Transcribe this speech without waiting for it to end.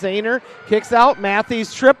Zahner kicks out,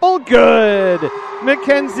 Matthews triple, good!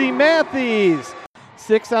 Mackenzie Matthews.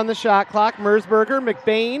 6 on the shot clock, Merzberger,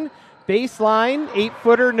 McBain, baseline,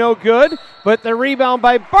 8-footer, no good, but the rebound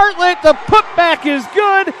by Bartlett, the putback is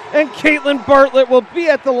good, and Caitlin Bartlett will be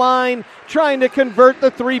at the line trying to convert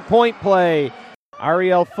the three-point play.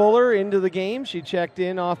 Ariel Fuller into the game. She checked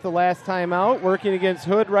in off the last time out, working against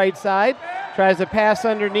Hood right side. Tries a pass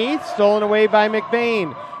underneath, stolen away by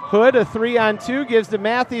McBain. Hood, a 3-on-2, gives to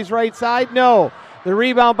Matthews right side. No. The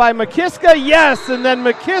rebound by McKiska, yes, and then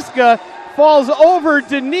McKiska falls over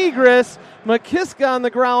Denegris. McKiska on the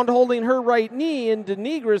ground holding her right knee, and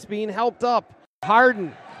Denegris being helped up.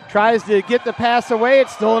 Harden tries to get the pass away.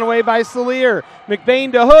 It's stolen away by Salier.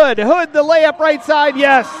 McBain to Hood. Hood, the layup right side,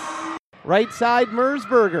 yes. Right side,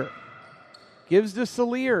 Merzberger. Gives to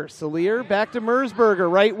Salier. Salier back to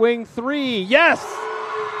Merzberger. Right wing 3. Yes!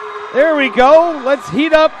 There we go. Let's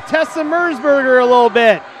heat up Tessa Merzberger a little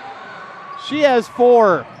bit. She has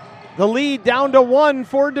 4. The lead down to 1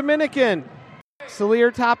 for Dominican.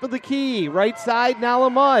 Salier top of the key. Right side,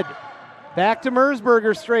 Nalamud. Back to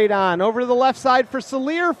Merzberger straight on. Over to the left side for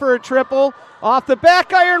Salier for a triple. Off the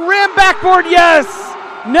back iron rim, backboard, yes!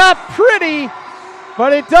 Not pretty,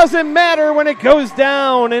 but it doesn't matter when it goes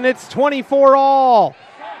down, and it's 24 all.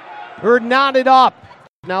 We're knotted up.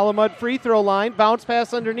 Nalamud free throw line, bounce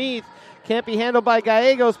pass underneath. Can't be handled by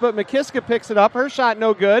Gallegos, but McKiska picks it up. Her shot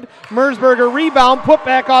no good. Merzberger rebound, put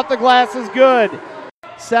back off the glass is good.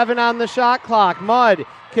 7 on the shot clock. Mudd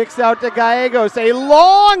kicks out to Gallegos. A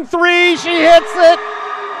long 3, she hits it.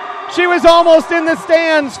 She was almost in the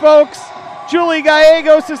stands, folks. Julie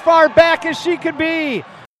Gallegos as far back as she could be.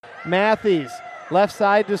 Matthews, left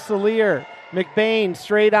side to Salier. McBain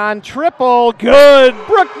straight on triple, good.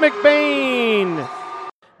 Brooke McBain.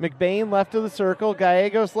 McBain left of the circle,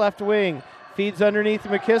 Gallegos left wing. Feeds underneath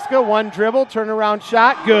McKiska, 1 dribble, turnaround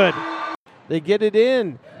shot, good. They get it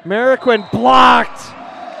in. Mariquin blocked.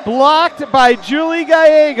 Blocked by Julie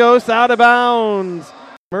Gallegos, out of bounds.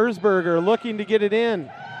 Merzberger looking to get it in.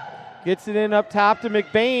 Gets it in up top to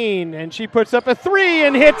McBain, and she puts up a 3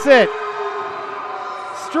 and hits it.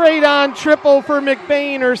 Straight on triple for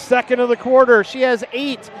McBain, her second of the quarter. She has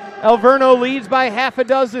 8. Alverno leads by half a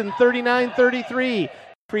dozen, 39-33.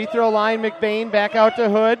 Free throw line, McBain back out to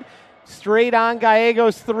Hood. Straight on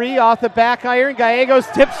Gallegos 3 off the back iron. Gallegos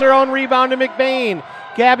tips her own rebound to McBain.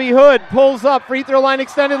 Gabby Hood pulls up, free throw line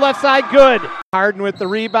extended left side, good. Harden with the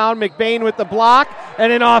rebound, McBain with the block,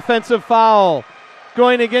 and an offensive foul.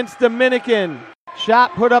 Going against Dominican.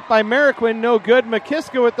 Shot put up by Mariquin, no good.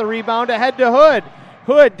 McKiska with the rebound ahead to Hood.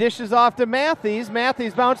 Hood dishes off to Matthews.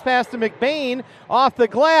 Matthews bounce pass to McBain. Off the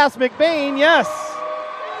glass, McBain, yes.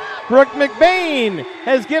 Brooke McBain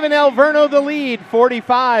has given Alverno the lead,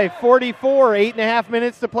 45-44, 8.5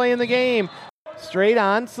 minutes to play in the game. Straight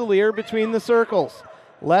on, Salier between the circles.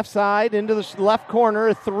 Left side into the left corner,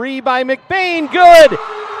 a 3 by McBain, good!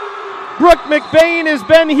 Brooke McBain has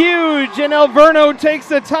been huge, and Alverno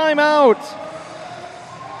takes a timeout.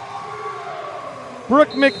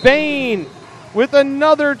 Brooke McBain with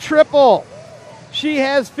another triple. She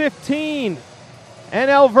has 15, and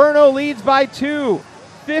Alverno leads by 2.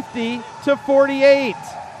 50-48.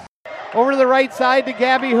 Over to the right side to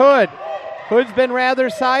Gabby Hood. Hood's been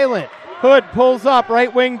rather silent. Hood pulls up,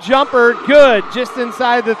 right wing jumper, good, just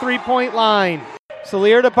inside the 3-point line.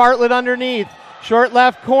 Salier to Bartlett underneath. Short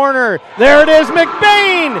left corner. There it is,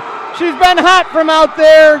 McBain! She's been hot from out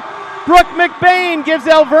there. Brooke McBain gives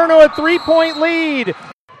Alverno a 3-point lead.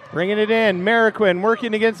 Bringing it in, Mariquin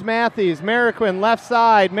working against Matthews. Mariquin left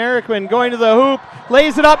side. Mariquin going to the hoop.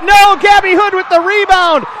 Lays it up. No! Gabby Hood with the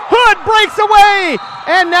rebound. Hood breaks away.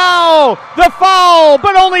 And now the foul,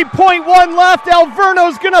 but only 0.1 left.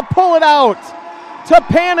 Alverno's going to pull it out.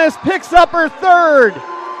 Tapanis picks up her 3rd.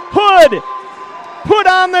 Hood put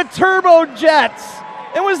on the turbo jets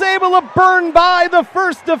and was able to burn by the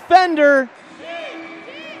first defender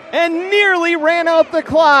and nearly ran out the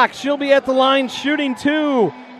clock. She'll be at the line shooting 2.